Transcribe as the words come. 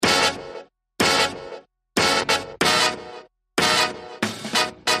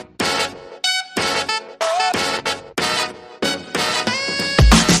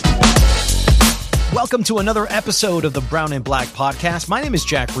welcome to another episode of the Brown and Black podcast. My name is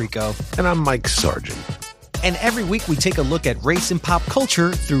Jack Rico. And I'm Mike Sargent. And every week we take a look at race and pop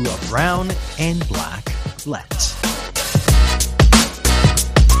culture through a brown and black lens.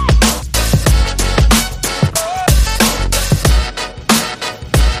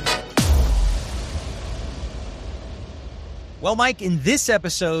 Well, Mike, in this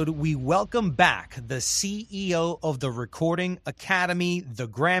episode, we welcome back the CEO of the Recording Academy, the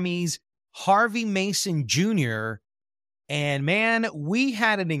Grammys, Harvey Mason Jr. And man, we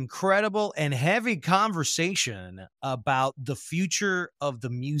had an incredible and heavy conversation about the future of the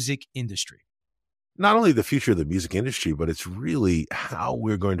music industry. Not only the future of the music industry, but it's really how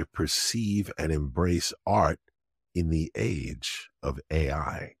we're going to perceive and embrace art in the age of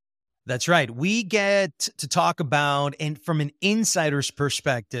AI. That's right. We get to talk about, and from an insider's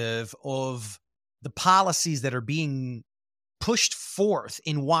perspective, of the policies that are being pushed forth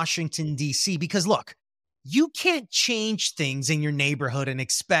in Washington, D.C. Because look, you can't change things in your neighborhood and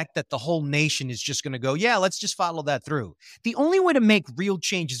expect that the whole nation is just going to go, yeah, let's just follow that through. The only way to make real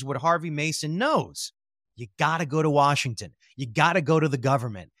change is what Harvey Mason knows. You got to go to Washington. You got to go to the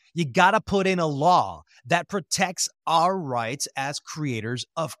government. You got to put in a law that protects our rights as creators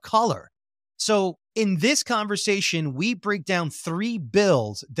of color. So in this conversation, we break down 3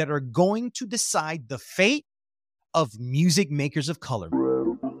 bills that are going to decide the fate of music makers of color.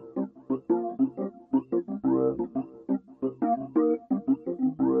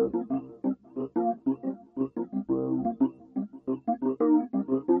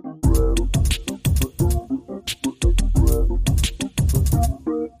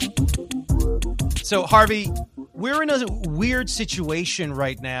 So, Harvey, we're in a weird situation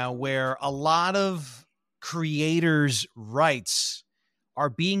right now where a lot of creators' rights are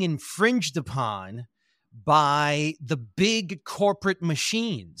being infringed upon by the big corporate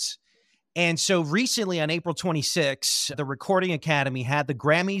machines. And so recently on April 26, the Recording Academy had the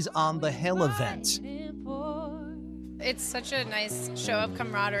Grammys on the Hill event. It's such a nice show of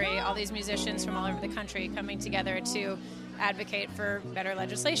camaraderie, all these musicians from all over the country coming together to advocate for better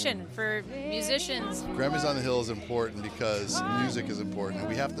legislation for musicians. Grammys on the Hill is important because music is important, and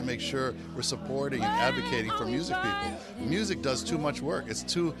we have to make sure we're supporting and advocating for music people. Music does too much work.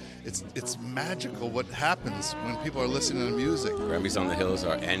 It's magical what happens when people are listening to music. Grammys on the Hill is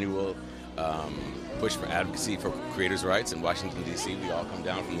our annual push for advocacy for creators' rights in Washington, D.C. We all come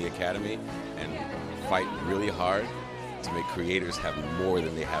down from the Academy and fight really hard to make creators have more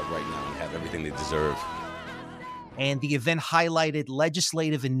than they have right now and have everything they deserve. And the event highlighted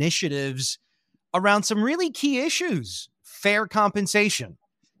legislative initiatives around some really key issues: fair compensation,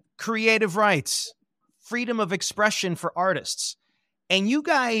 creative rights, freedom of expression for artists. And you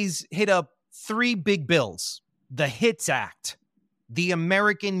guys hit up 3 big bills: the HITS Act, the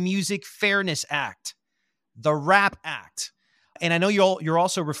American Music Fairness Act, the RAP Act. And I know you're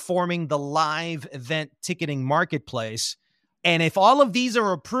also reforming the live event ticketing marketplace. And if all of these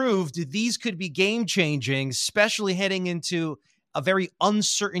are approved, these could be game-changing, especially heading into a very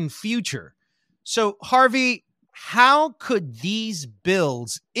uncertain future. So, Harvey, how could these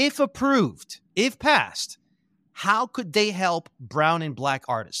bills, if approved, if passed, how could they help brown and black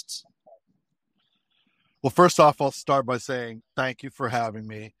artists? Well, first off, I'll start by saying thank you for having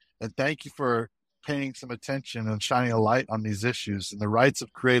me, and thank you for paying some attention and shining a light on these issues. And the rights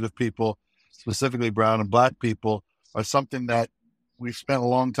of creative people, specifically brown and black people, are something that we've spent a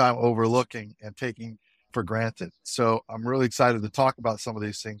long time overlooking and taking for granted. So I'm really excited to talk about some of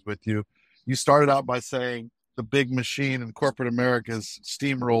these things with you. You started out by saying the big machine in corporate America has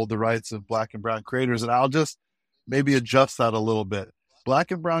steamrolled the rights of black and brown creators, and I'll just maybe adjust that a little bit.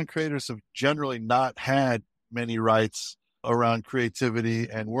 Black and brown creators have generally not had many rights around creativity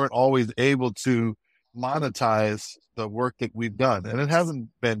and weren't always able to monetize the work that we've done. And it hasn't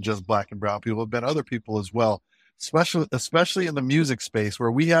been just black and brown people, it's been other people as well. Especially in the music space, where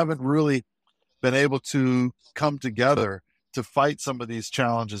we haven't really been able to come together to fight some of these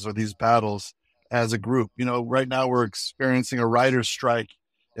challenges or these battles as a group. You know, right now we're experiencing a writer's strike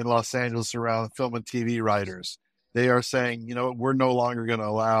in Los Angeles around film and TV writers. They are saying, you know, we're no longer going to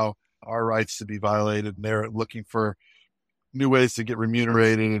allow our rights to be violated, and they're looking for new ways to get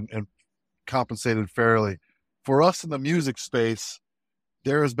remunerated and compensated fairly. For us in the music space,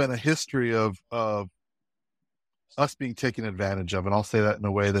 there has been a history of us being taken advantage of. And I'll say that in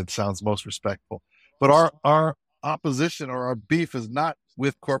a way that sounds most respectful. But our opposition or our beef is not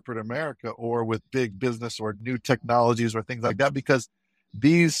with corporate America or with big business or new technologies or things like that, because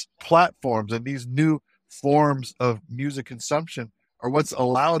these platforms and these new forms of music consumption are what's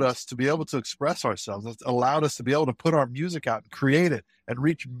allowed us to be able to express ourselves. It's allowed us to be able to put our music out and create it and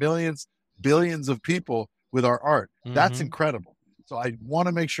reach millions, billions of people with our art. That's Mhm. incredible. So I want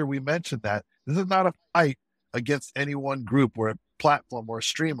to make sure we mention that. This is not a fight against any one group or a platform or a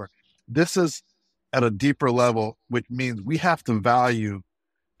streamer. This is at a deeper level, which means we have to value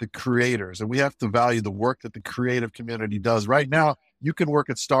the creators and we have to value the work that the creative community does. Right now, you can work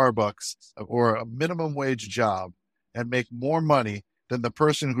at Starbucks or a minimum wage job and make more money than the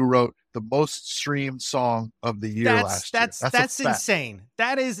person who wrote the most streamed song of the year last year. That's insane.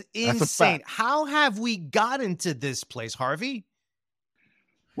 That is That's a insane. fact. How have we gotten to this place, Harvey?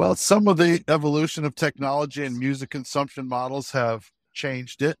 Well, some of the evolution of technology and music consumption models have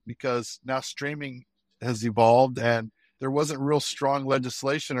changed it because now streaming has evolved and there wasn't real strong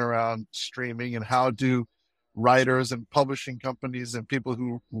legislation around streaming and how do writers and publishing companies and people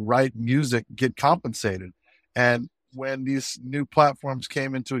who write music get compensated. And when these new platforms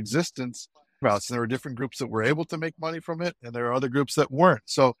came into existence, well, so there were different groups that were able to make money from it and there are other groups that weren't.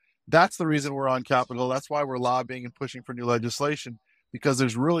 So that's the reason we're on Capitol. That's why we're lobbying and pushing for new legislation, because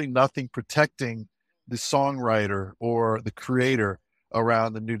there's really nothing protecting the songwriter or the creator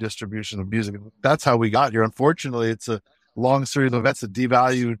around the new distribution of music. That's how we got here. Unfortunately, it's a long series of events that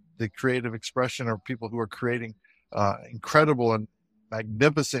devalue the creative expression of people who are creating incredible and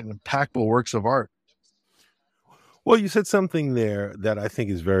magnificent and impactful works of art. Well, you said something there that I think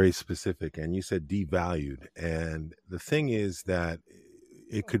is very specific, and you said devalued. And the thing is that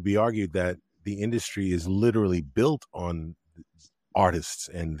it could be argued that the industry is literally built on artists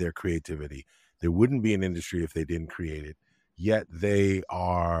and their creativity. There wouldn't be an industry if they didn't create it. Yet they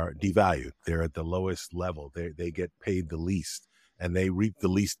are devalued. They're at the lowest level. They get paid the least, and they reap the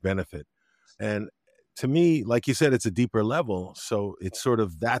least benefit. And to me, like you said, it's a deeper level. So it's sort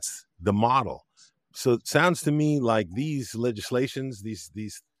of, that's the model. So it sounds to me like these legislations,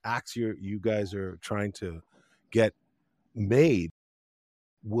 these acts you guys are trying to get made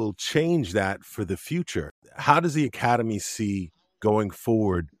will change that for the future. How does the Academy see going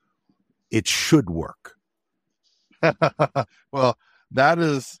forward it should work? Well, that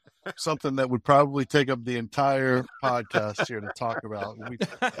is something that would probably take up the entire podcast here to talk about. We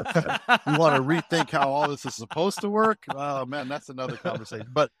want to rethink how all this is supposed to work. Oh, man, that's another conversation.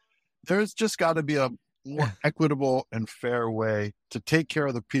 But there's just got to be a more equitable and fair way to take care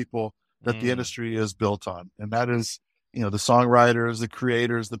of the people that the industry is built on. And that is, the songwriters, the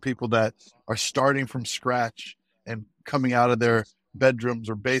creators, the people that are starting from scratch and coming out of their bedrooms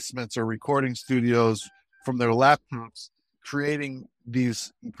or basements or recording studios from their laptops, creating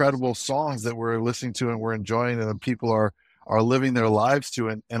these incredible songs that we're listening to and we're enjoying and the people are living their lives to,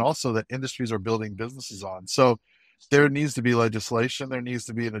 and also that industries are building businesses on. So there needs to be legislation. There needs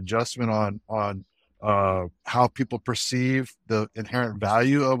to be an adjustment on how people perceive the inherent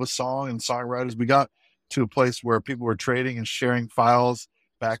value of a song and songwriters. We got to a place where people were trading and sharing files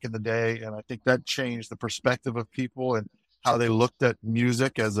back in the day, and I think that changed the perspective of people and how they looked at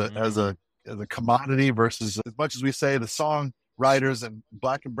music as a commodity versus, as much as we say the songwriters and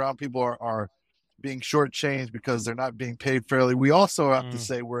Black and brown people are being shortchanged because they're not being paid fairly. We also have to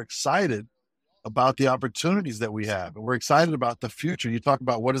say we're excited about the opportunities that we have, and we're excited about the future. You talk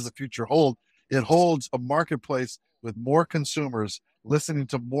about what does the future hold? It holds a marketplace with more consumers listening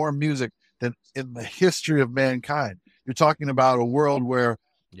to more music than in the history of mankind. You're talking about a world where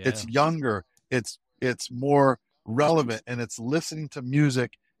it's younger, it's more relevant, and it's listening to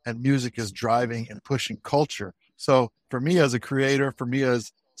music, and music is driving and pushing culture. So for me as a creator, for me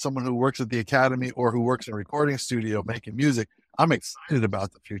as someone who works at the Academy or who works in a recording studio making music, I'm excited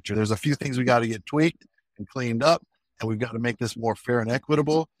about the future. There's a few things we got to get tweaked and cleaned up, and we've got to make this more fair and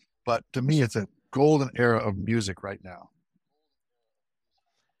equitable. But to me, it's a golden era of music right now.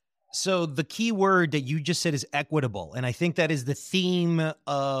 So the key word that you just said is equitable. And I think that is the theme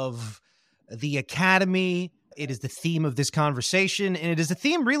of the Academy. It is the theme of this conversation. And it is a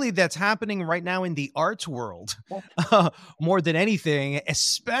theme really that's happening right now in the arts world more than anything,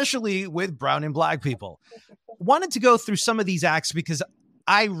 especially with brown and Black people. Wanted to go through some of these acts because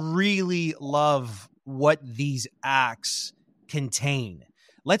I really love what these acts contain.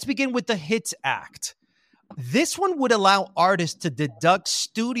 Let's begin with the Hits Act. This one would allow artists to deduct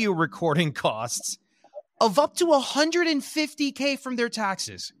studio recording costs of up to $150K from their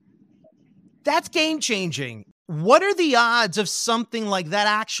taxes. That's game-changing. What are the odds of something like that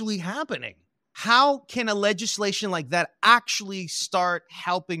actually happening? How can a legislation like that actually start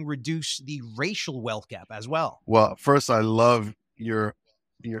helping reduce the racial wealth gap as well? Well, first, I love your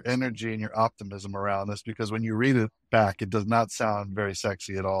energy and your optimism around this, because when you read it back, it does not sound very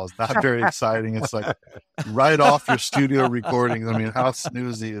sexy at all. It's not very exciting. It's like right off your studio recordings. I mean, how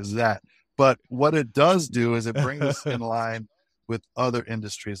snoozy is that? But what it does do is it brings us in line with other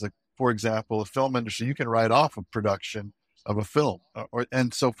industries. Like, for example, the film industry, you can write off a production of a film.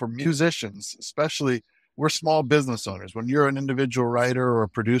 And so for musicians, especially, we're small business owners. When you're an individual writer or a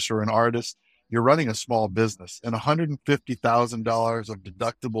producer or an artist, you're running a small business, and $150,000 of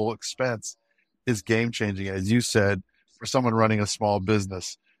deductible expense is game changing, as you said, for someone running a small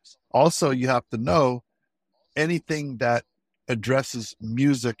business. Also, you have to know anything that addresses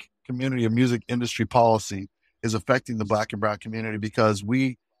music community or music industry policy is affecting the Black and brown community, because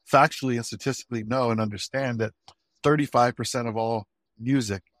we factually and statistically know and understand that 35% of all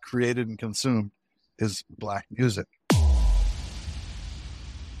music created and consumed is Black music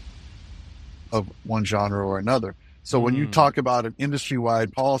of one genre or another. So when you talk about an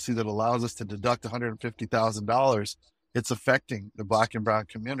industry-wide policy that allows us to deduct $150,000, it's affecting the Black and brown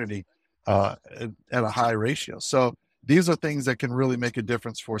community at a high ratio. So these are things that can really make a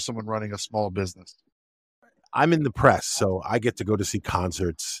difference for someone running a small business. I'm in the press, so I get to go to see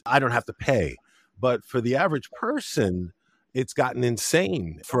concerts. I don't have to pay. But for the average person, it's gotten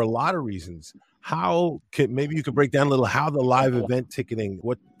insane for a lot of reasons. Maybe you could break down a little how the live event ticketing,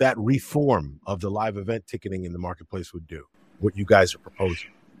 what that reform of the live event ticketing in the marketplace would do, what you guys are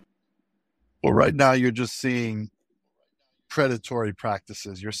proposing. Well, right now you're just seeing predatory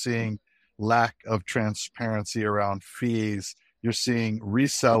practices. You're seeing lack of transparency around fees. You're seeing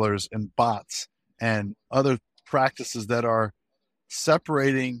resellers and bots and other practices that are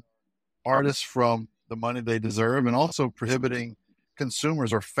separating artists from the money they deserve, and also prohibiting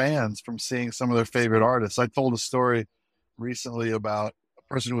consumers or fans from seeing some of their favorite artists. I told a story recently about a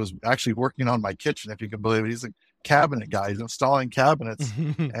person who was actually working on my kitchen, if you can believe it. He's a cabinet guy. He's installing cabinets.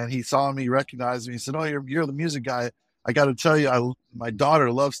 And he saw me, recognized me. He said, "Oh, you're the music guy. I got to tell you, my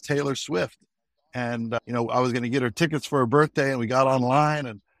daughter loves Taylor Swift. And, I was going to get her tickets for her birthday, and we got online,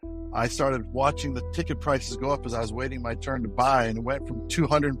 and I started watching the ticket prices go up as I was waiting my turn to buy, and it went from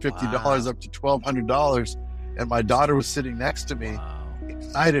 $250 up to $1,200. And my daughter was sitting next to me,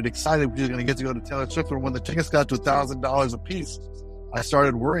 excited we were going to get to go to Taylor Swift. And when the tickets got to $1,000 a piece, I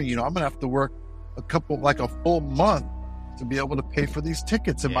started worrying, I'm going to have to work a full month to be able to pay for these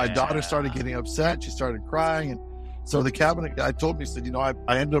tickets. And my daughter started getting upset. She started crying. And so the cabinet guy told me, he said,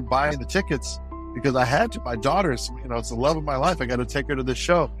 I ended up buying the tickets because I had to. My daughter's, it's the love of my life. I got to take her to this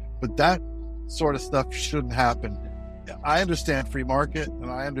show. But that sort of stuff shouldn't happen. I understand free market, and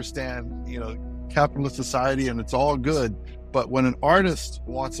I understand, capitalist society, and it's all good. But when an artist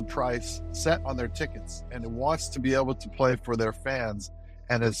wants a price set on their tickets and it wants to be able to play for their fans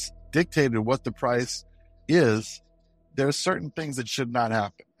and has dictated what the price is, there's certain things that should not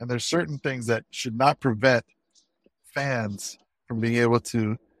happen. And there's certain things that should not prevent fans from being able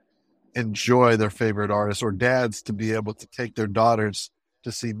to enjoy their favorite artists, or dads to be able to take their daughters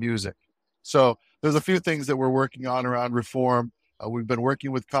to see music. So there's a few things that we're working on around reform. We've been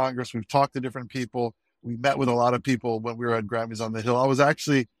working with Congress. We've talked to different people. We met with a lot of people when we were at Grammys on the Hill. I was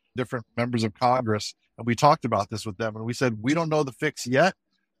actually different members of Congress, and we talked about this with them. And we said, we don't know the fix yet,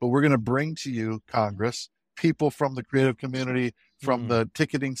 but we're going to bring to you, Congress, people from the creative community, from the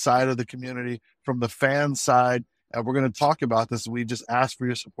ticketing side of the community, from the fan side. And we're going to talk about this. We just ask for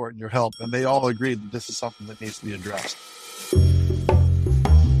your support and your help. And they all agreed that this is something that needs to be addressed.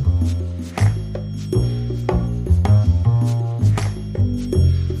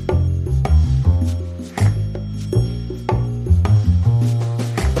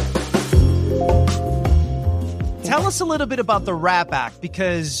 Tell us a little bit about the Rap Act,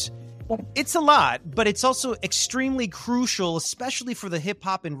 because it's a lot, but it's also extremely crucial, especially for the hip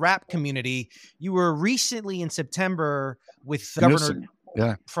hop and rap community. You were recently in September with Governor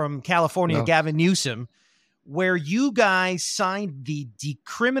from California, Gavin Newsom, where you guys signed the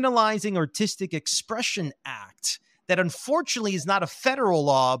Decriminalizing Artistic Expression Act that unfortunately is not a federal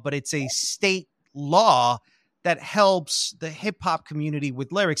law, but it's a state law that helps the hip hop community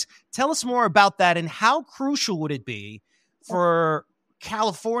with lyrics. Tell us more about that, and how crucial would it be for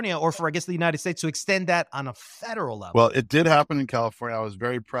California, or for, I guess, the United States, to extend that on a federal level? Well, it did happen in California. I was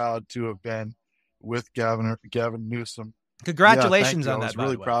very proud to have been with Gavin Newsom. Congratulations on that. I was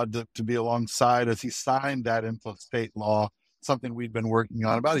really proud to be alongside as he signed that into state law, something we'd been working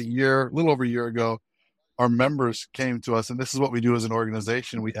on about a little over a year ago. Our members came to us, and this is what we do as an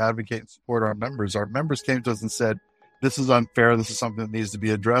organization. We advocate and support our members. Our members came to us and said, this is unfair. This is something that needs to be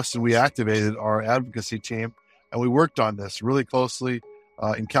addressed. And we activated our advocacy team, and we worked on this really closely.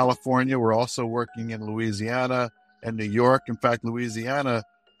 In California, we're also working in Louisiana and New York. In fact, Louisiana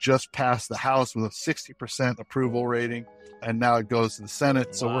just passed the House with a 60% approval rating, and now it goes to the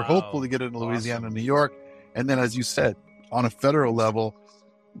Senate. So we're hopeful to get it in Louisiana and New York. And then, as you said, on a federal level,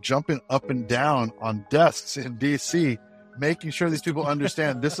 jumping up and down on desks in D.C., making sure these people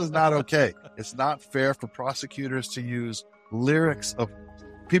understand this is not okay. It's not fair for prosecutors to use lyrics of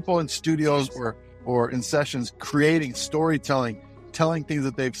people in studios or in sessions creating storytelling, telling things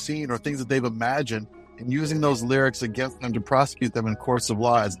that they've seen or things that they've imagined, and using those lyrics against them to prosecute them in courts of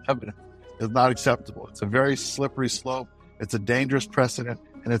law as evidence is not acceptable. It's a very slippery slope. It's a dangerous precedent,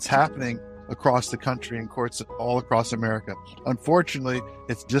 and it's happening across the country in courts all across America. Unfortunately,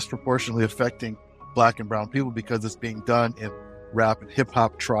 it's disproportionately affecting Black and brown people because it's being done in rap and hip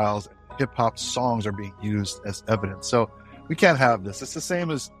hop trials. Hip hop songs are being used as evidence. So we can't have this. It's the same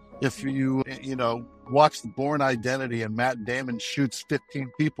as if you watch The Bourne Identity and Matt Damon shoots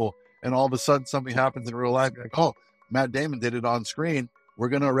 15 people and all of a sudden something happens in real life. You're like, oh, Matt Damon did it on screen. We're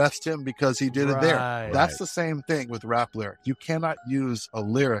going to arrest him because he did it there. That's the same thing with rap lyric. You cannot use a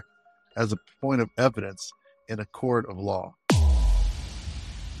lyric as a point of evidence in a court of law.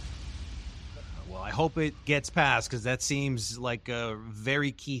 Well, I hope it gets passed because that seems like a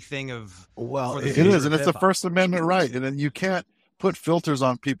very key thing of. Well, it is, and it's a First Amendment right. And then you can't put filters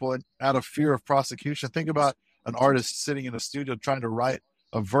on people out of fear of prosecution. Think about an artist sitting in a studio trying to write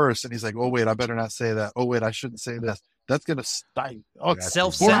a verse, and he's like, "Oh wait, I better not say that. Oh wait, I shouldn't say this." That's going to stifle. Oh, it's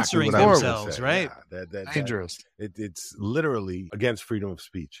self-censoring themselves, right? Yeah, that's dangerous. It's literally against freedom of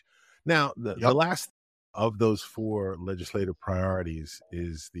speech. Now, the last of those 4 legislative priorities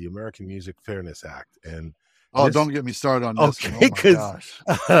is the American Music Fairness Act. And don't get me started on this. Okay, because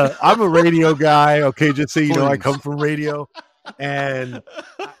I'm a radio guy. Okay, just so you know, I come from radio, and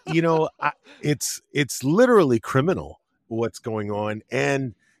it's literally criminal what's going on,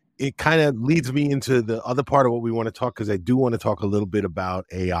 and it kind of leads me into the other part of what we want to talk, because I do want to talk a little bit about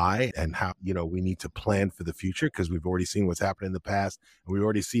AI and how, we need to plan for the future, because we've already seen what's happened in the past, and we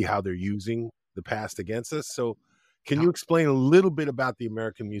already see how they're using the past against us. So can you explain a little bit about the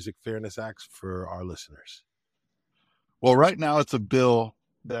American Music Fairness Act for our listeners? Well, right now it's a bill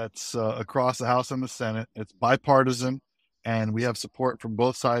that's across the House and the Senate. It's bipartisan, and we have support from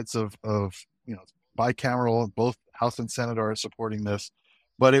both sides of bicameral. Both House and Senate are supporting this.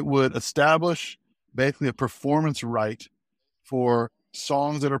 But it would establish basically a performance right for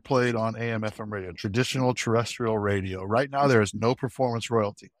songs that are played on AM/FM radio, traditional terrestrial radio. Right now, there is no performance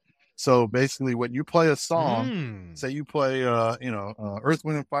royalty. So basically, when you play a song, say you play, Earth,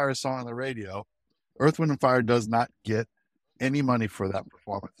 Wind, and Fire song on the radio, Earth, Wind, and Fire does not get any money for that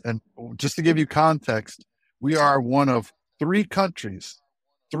performance. And just to give you context, we are one of 3 countries.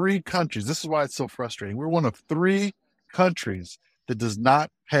 3 countries. This is why it's so frustrating. We're one of 3 countries that does not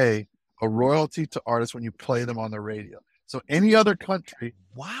pay a royalty to artists when you play them on the radio. So any other country.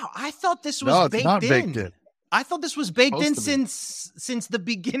 Wow, I thought this was baked in. I thought this was baked in since the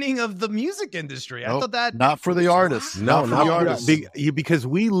beginning of the music industry. Nope, I thought that not for the artists. No, not for the artists. Because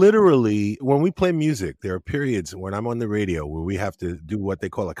we literally, when we play music, there are periods when I'm on the radio where we have to do what they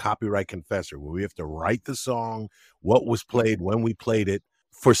call a copyright confessor, where we have to write the song, what was played, when we played it,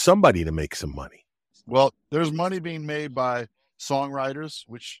 for somebody to make some money. Well, there's money being made by songwriters,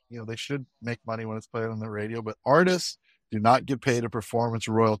 which they should make money when it's played on the radio, but artists do not get paid a performance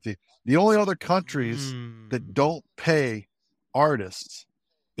royalty. The only other countries that don't pay artists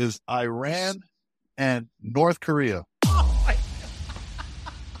is Iran and North Korea.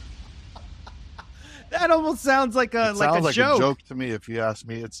 That almost sounds like a joke. A joke To me, if you ask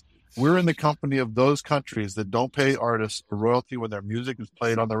me. We're in the company of those countries that don't pay artists a royalty when their music is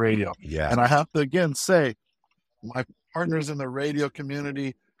played on the radio. Yeah. And I have to again say, my partners in the radio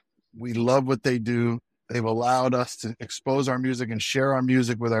community, we love what they do. They've allowed us to expose our music and share our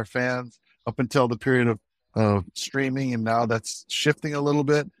music with our fans up until the period of streaming, and now that's shifting a little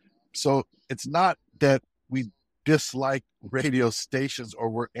bit. So it's not that we dislike radio stations or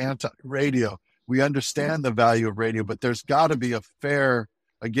we're anti-radio. We understand the value of radio, but there's got to be a fair,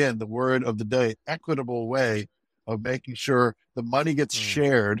 again, the word of the day, equitable way of making sure the money gets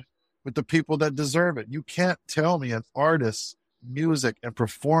shared with the people that deserve it. You can't tell me an artist's music and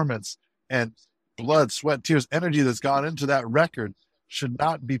performance and blood, sweat, tears, energy that's gone into that record should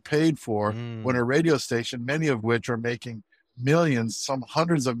not be paid for when a radio station, many of which are making millions, some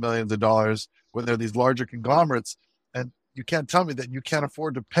hundreds of millions of dollars, when they're these larger conglomerates. And you can't tell me that you can't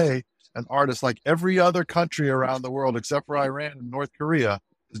afford to pay an artist like every other country around the world, except for Iran and North Korea,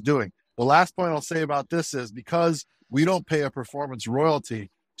 is doing. The last point I'll say about this is because we don't pay a performance royalty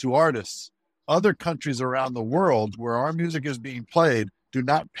to artists, other countries around the world where our music is being played do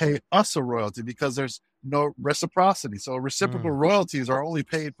not pay us a royalty because there's no reciprocity. So reciprocal royalties are only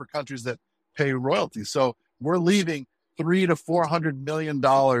paid for countries that pay royalties. So we're leaving $300 to $400 million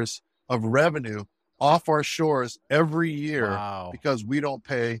of revenue off our shores every year because we don't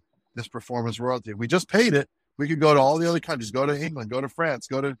pay this performance royalty. If we just paid it, We could go to all the other countries, go to England, go to France,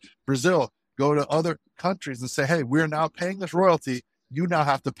 go to Brazil, go to other countries and say, hey, we're now paying this royalty. You now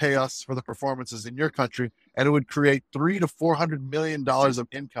have to pay us for the performances in your country. And it would create $300 to $400 million of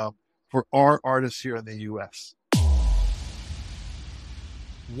income for our artists here in the U.S.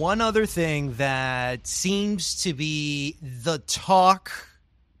 One other thing that seems to be the talk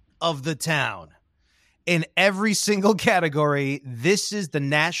of the town in every single category, this is the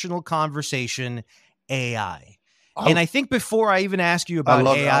national conversation, AI. And I think before I even ask you about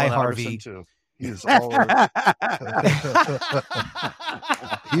AI, Harvey, too. He is all over.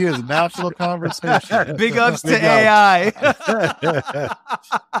 He is national conversation. Big ups to AI.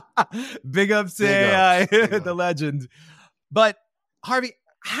 Big ups to AI, the legend. But Harvey,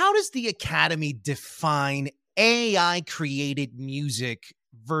 how does the Academy define AI created music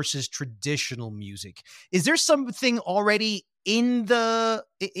versus traditional music? Is there something already in the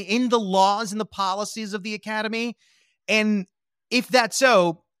laws and the policies of the Academy? And if that's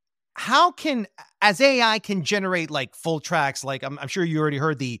so, how can, as AI can generate like full tracks, like I'm sure you already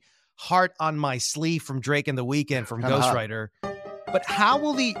heard the Heart on My Sleeve from Drake and The Weeknd from Ghostwriter, but how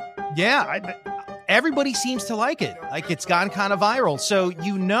will everybody seems to like it. Like it's gone kind of viral. So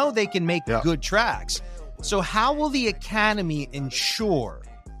you know they can make good tracks. So how will the Academy ensure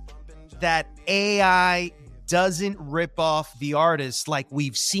that AI doesn't rip off the artists like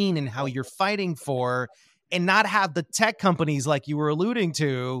we've seen and how you're fighting for, and not have the tech companies like you were alluding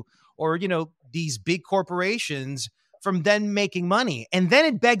to, or, you know, these big corporations from then making money? And then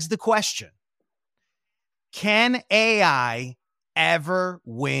it begs the question, can AI ever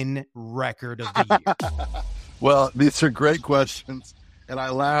win Record of the Year? Well, these are great questions. And I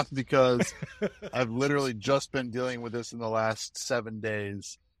laugh because I've literally just been dealing with this in the last 7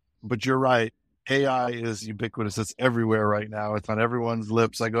 days. But you're right. AI is ubiquitous. It's everywhere right now. It's on everyone's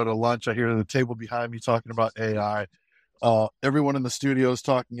lips. I go to lunch. I hear the table behind me talking about AI. Everyone in the studio is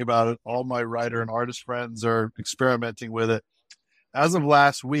talking about it. All my writer and artist friends are experimenting with it. As of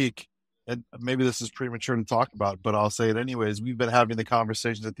last week, and maybe this is premature to talk about, but I'll say it anyways, we've been having the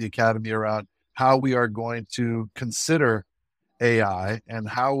conversations at the Academy around how we are going to consider AI and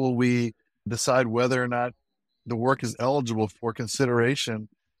how will we decide whether or not the work is eligible for consideration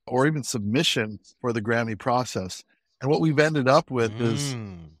or even submission for the Grammy process. And what we've ended up with is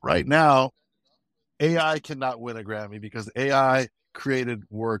right now, AI cannot win a Grammy because AI created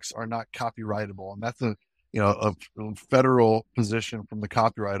works are not copyrightable. And that's a federal position from the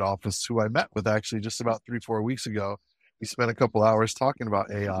Copyright Office, who I met with actually just about 3-4 weeks ago. We spent a couple hours talking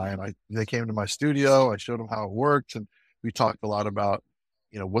about AI, and they came to my studio. I showed them how it worked, and we talked a lot about,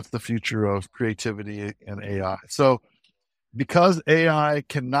 what's the future of creativity and AI. So because AI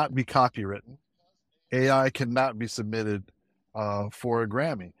cannot be copywritten, AI cannot be submitted for a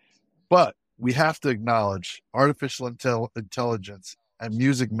Grammy. But we have to acknowledge artificial intelligence and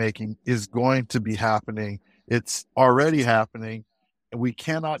music making is going to be happening. It's already happening. And we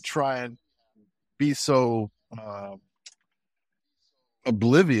cannot try and be so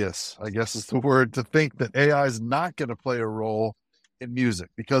oblivious, I guess is the word, to think that AI is not going to play a role in music,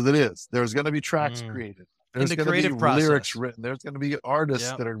 because it is. There's going to be tracks created. There's going to be lyrics written. There's going to be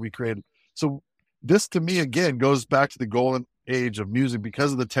artists that are recreated. So this, to me, again, goes back to the golden age of music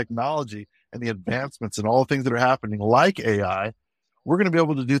because of the technology and the advancements and all the things that are happening, like AI. We're going to be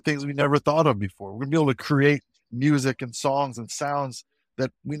able to do things we never thought of before. We're going to be able to create music and songs and sounds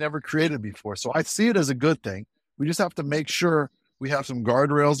that we never created before. So I see it as a good thing. We just have to make sure we have some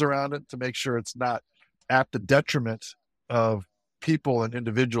guardrails around it to make sure it's not at the detriment of people and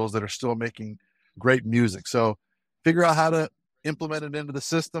individuals that are still making great music. So figure out how to implement it into the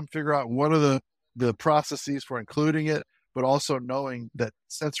system, figure out what are the processes for including it, but also knowing that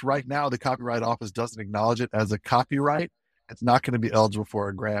since right now the Copyright Office doesn't acknowledge it as a copyright, it's not going to be eligible for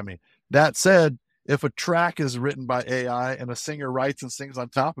a Grammy. That said, if a track is written by AI and a singer writes and sings on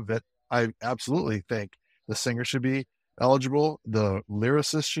top of it, I absolutely think the singer should be eligible, the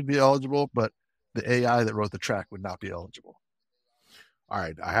lyricist should be eligible, but the AI that wrote the track would not be eligible. All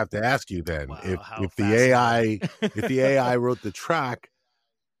right, I have to ask you then, if the AI wrote the track,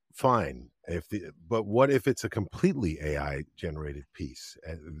 fine. But what if it's a completely AI generated piece?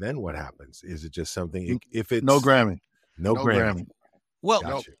 And then what happens? Is it just something? If it's no Grammy, no Grammy. Well,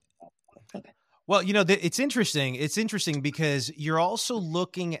 Gotcha. Well, it's interesting. It's interesting because you're also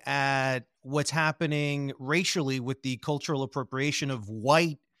looking at what's happening racially with the cultural appropriation of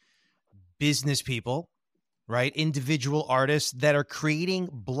white business people, right? Individual artists that are creating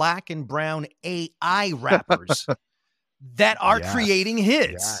black and brown AI rappers that are creating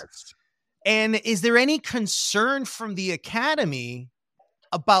hits. Yes. And is there any concern from the Academy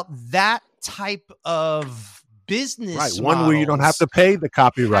about that type of business Right, one where you don't have to pay the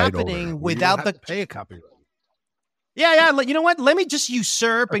copyright happening owner, without the pay a copyright. Yeah. You know what? Let me just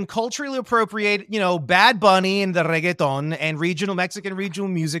usurp and culturally appropriate, Bad Bunny and the reggaeton and Mexican regional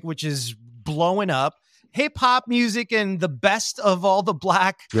music, which is blowing up, hip hop music and the best of all the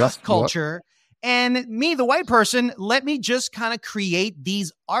black culture. And me, the white person, let me just kind of create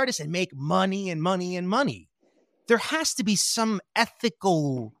these artists and make money and money and money. There has to be some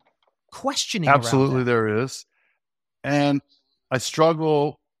ethical questioning. Absolutely, around that. there is. And I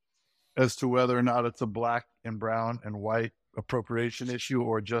struggle as to whether or not it's a black and brown and white appropriation issue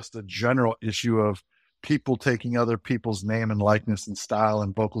or just a general issue of people taking other people's name and likeness and style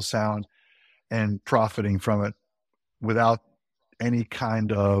and vocal sound and profiting from it without any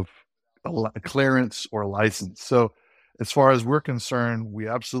kind of clearance or license. So as far as we're concerned, we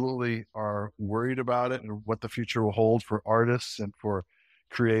absolutely are worried about it and what the future will hold for artists and for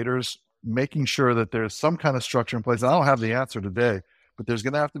creators, making sure that there's some kind of structure in place. I don't have the answer today, but there's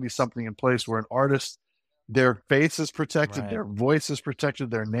going to have to be something in place where an artist, their face is protected, their voice is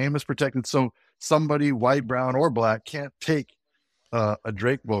protected, their name is protected. So somebody, white, brown, or black, can't take a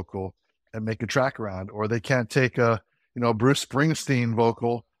Drake vocal and make a track around, or they can't take a Bruce Springsteen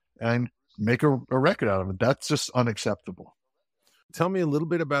vocal and make a record out of it. That's just unacceptable. Tell me a little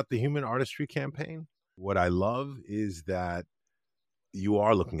bit about the Human Artistry Campaign. What I love is that you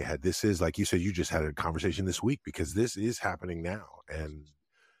are looking ahead. This is, like you said, you just had a conversation this week because this is happening now. And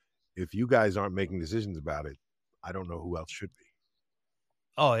if you guys aren't making decisions about it, I don't know who else should be.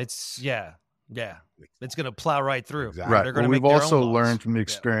 Oh, it's it's going to plow right through. Exactly. Right. They're going to we've make their also own laws. learned from the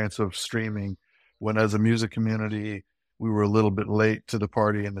experience of streaming when, as a music community, we were a little bit late to the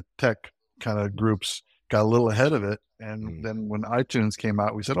party and the tech kind of groups got a little ahead of it. And then when iTunes came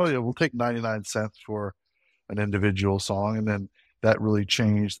out, we said, oh yeah, we'll take 99 cents for an individual song. And then that really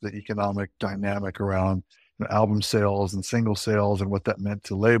changed the economic dynamic around album sales and single sales and what that meant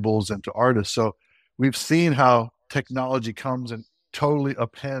to labels and to artists. So we've seen how technology comes and totally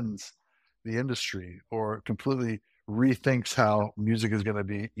upends the industry or completely rethinks how music is going to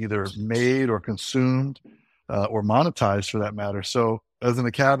be either made or consumed or monetized for that matter. So as an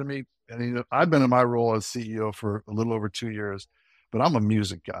academy, and I've been in my role as CEO for a little over 2 years, but I'm a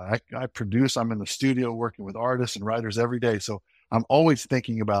music guy. I produce, I'm in the studio working with artists and writers every day. So I'm always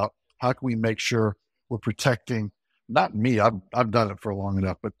thinking about how can we make sure we're protecting, not me, I've done it for long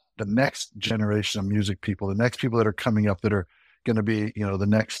enough, but the next generation of music people, the next people that are coming up that are going to be, the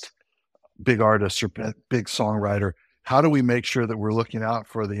next big artist or big songwriter. How do we make sure that we're looking out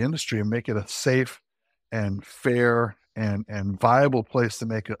for the industry and make it a safe and fair and viable place to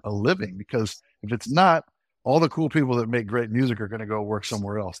make a living? Because if it's not, all the cool people that make great music are going to go work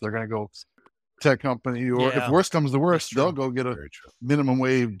somewhere else. They're going to go tech company, or if worse comes to worst, they'll go get a minimum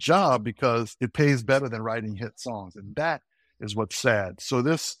wage job because it pays better than writing hit songs. And that is what's sad. So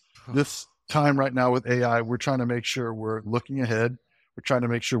this time right now with AI, we're trying to make sure we're looking ahead. We're trying to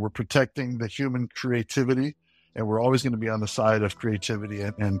make sure we're protecting the human creativity, and we're always going to be on the side of creativity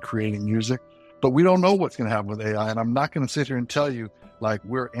and creating music. But we don't know what's going to happen with AI. And I'm not going to sit here and tell you like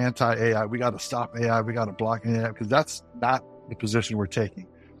we're anti-AI. We got to stop AI. We got to block AI, because that's not the position we're taking.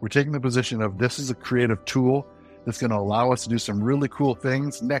 We're taking the position of this is a creative tool that's going to allow us to do some really cool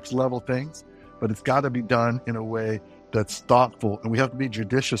things, next level things, but it's got to be done in a way that's thoughtful. And we have to be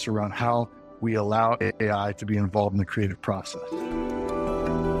judicious around how we allow AI to be involved in the creative process.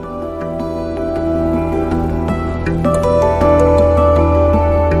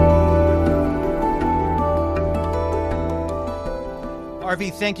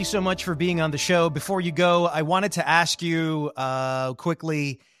 RV, thank you so much for being on the show. Before you go, I wanted to ask you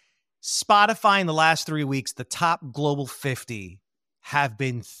quickly, Spotify in the last 3 weeks, the top global 50 have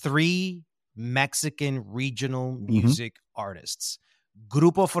been 3 Mexican regional music artists.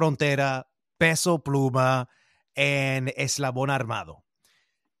 Grupo Frontera, Peso Pluma, and Eslabón Armado.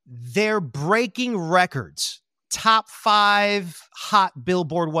 They're breaking records. Top 5 Hot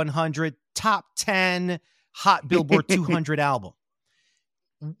Billboard 100, top 10 Hot Billboard 200 album.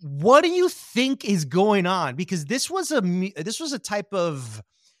 What do you think is going on? Because this was a type of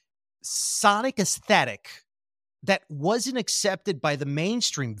sonic aesthetic that wasn't accepted by the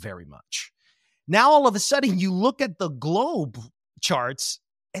mainstream very much. Now, all of a sudden, you look at the Globe charts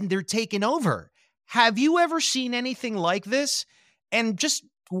and they're taking over. Have you ever seen anything like this? And just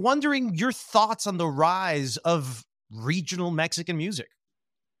wondering your thoughts on the rise of regional Mexican music.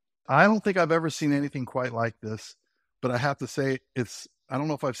 I don't think I've ever seen anything quite like this, but I have to say I don't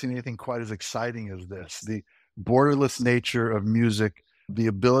know if I've seen anything quite as exciting as this. The borderless nature of music, the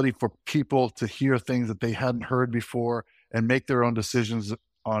ability for people to hear things that they hadn't heard before and make their own decisions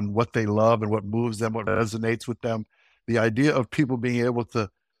on what they love and what moves them, what resonates with them. The idea of people being able to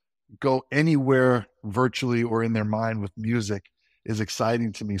go anywhere virtually or in their mind with music is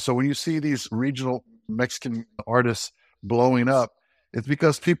exciting to me. So when you see these regional Mexican artists blowing up, it's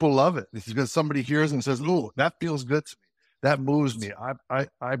because people love it. It's because somebody hears and says, "Oh, that feels good to me. That moves me.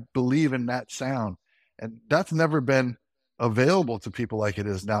 I believe in that sound." And that's never been available to people like it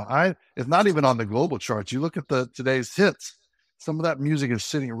is now. It's not even on the global charts. You look at today's hits, some of that music is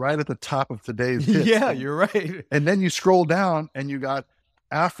sitting right at the top of today's hits. Yeah, you're right. And then you scroll down and you got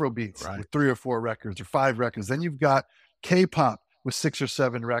Afro beats with 3 or 4 records or 5 records. Then you've got K-pop with 6 or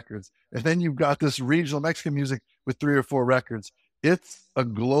 7 records. And then you've got this regional Mexican music with 3 or 4 records. It's a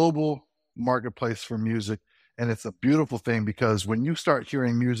global marketplace for music. And it's a beautiful thing, because when you start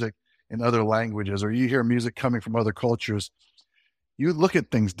hearing music in other languages, or you hear music coming from other cultures, you look at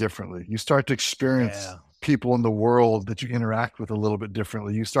things differently. You start to experience people in the world that you interact with a little bit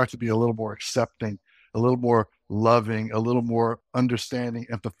differently. You start to be a little more accepting, a little more loving, a little more understanding,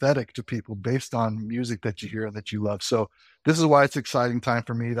 empathetic to people based on music that you hear and that you love. So this is why it's an exciting time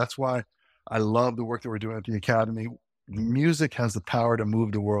for me. That's why I love the work that we're doing at the Academy. Music has the power to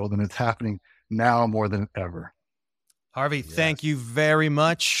move the world, and it's happening now more than ever. Harvey, thank you very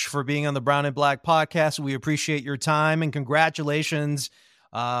much for being on the Brown and Black podcast. We appreciate your time, and congratulations,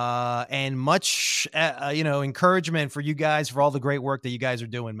 and much, encouragement for you guys for all the great work that you guys are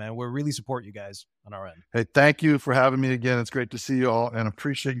doing, man. We really support you guys on our end. Hey, thank you for having me again. It's great to see you all, and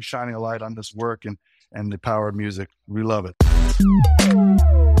appreciate you shining a light on this work and the power of music. We love it.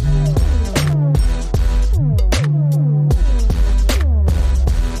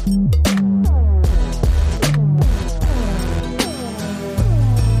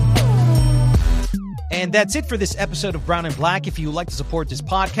 And that's it for this episode of Brown and Black. If you would like to support this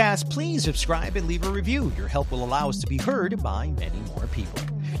podcast, please subscribe and leave a review. Your help will allow us to be heard by many more people.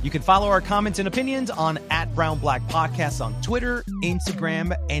 You can follow our comments and opinions on @BrownBlackPodcasts on Twitter,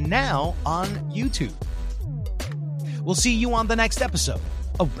 Instagram, and now on YouTube. We'll see you on the next episode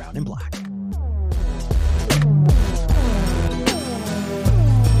of Brown and Black.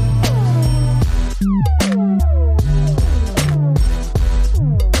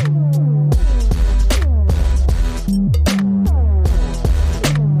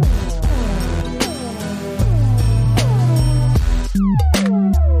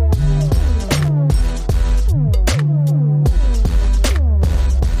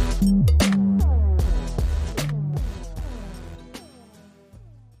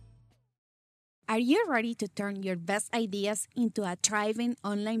 Are you ready to turn your best ideas into a thriving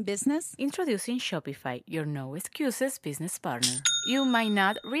online business? Introducing Shopify, your no excuses business partner. You might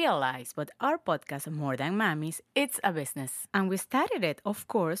not realize, but our podcast, More Than Mommies, it's a business. And we started it, of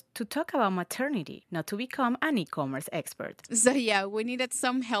course, to talk about maternity, not to become an e-commerce expert. So yeah, we needed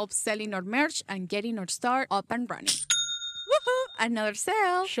some help selling our merch and getting our store up and running. Woohoo! Another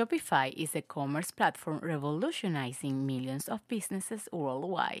sale! Shopify is a commerce platform revolutionizing millions of businesses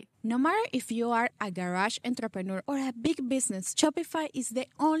worldwide. No matter if you are a garage entrepreneur or a big business, Shopify is the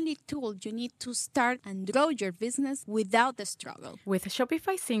only tool you need to start and grow your business without the struggle. With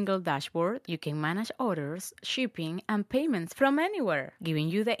Shopify's single dashboard, you can manage orders, shipping, and payments from anywhere, giving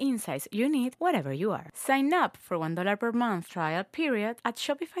you the insights you need wherever you are. Sign up for $1 per month trial period at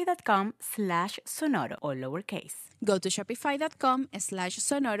shopify.com/sonoro, all lowercase. Go to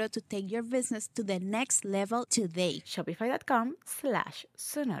shopify.com/sonoro to take your business to the next level today.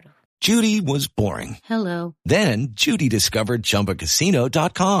 Shopify.com/sonoro. Judy was boring. Hello. Then Judy discovered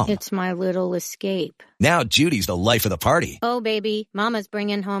ChumbaCasino.com. It's my little escape. Now Judy's the life of the party. Oh, baby, mama's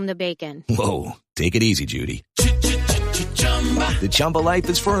bringing home the bacon. Whoa, take it easy, Judy. The Chumba life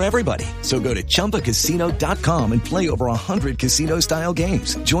is for everybody. So go to ChumbaCasino.com and play over 100 casino-style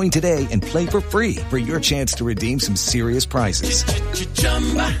games. Join today and play for free for your chance to redeem some serious prizes.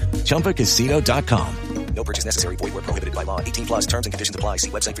 ChumbaCasino.com. No purchase necessary. Void where prohibited by law. 18+ terms and conditions apply. See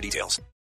website for details.